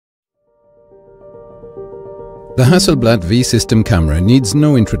The Hasselblad V system camera needs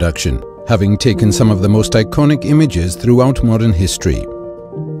no introduction, having taken some of the most iconic images throughout modern history.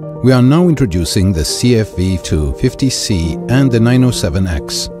 We are now introducing the CFV II 50C and the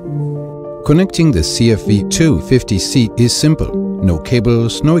 907X. Connecting the CFV II 50C is simple. No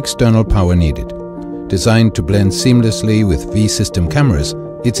cables, no external power needed. Designed to blend seamlessly with V system cameras,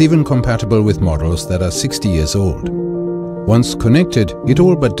 it's even compatible with models that are 60 years old. Once connected, it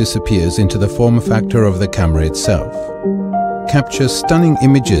all but disappears into the form factor of the camera itself. Captures stunning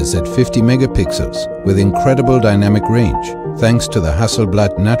images at 50 megapixels with incredible dynamic range thanks to the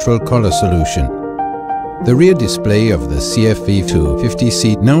Hasselblad natural color solution. The rear display of the CFV II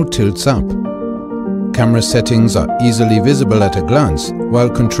 50C now tilts up. Camera settings are easily visible at a glance, while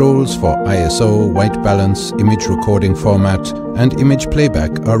controls for ISO, white balance, image recording format and image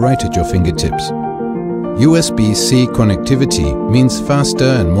playback are right at your fingertips. USB-C connectivity means faster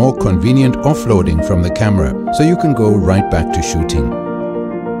and more convenient offloading from the camera, so you can go right back to shooting.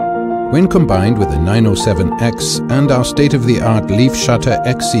 When combined with the 907X and our state-of-the-art leaf shutter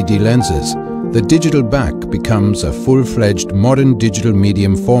XCD lenses, the digital back becomes a full-fledged modern digital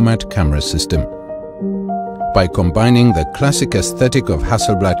medium format camera system. By combining the classic aesthetic of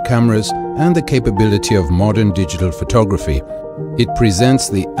Hasselblad cameras and the capability of modern digital photography, it presents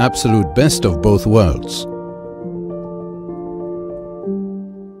the absolute best of both worlds.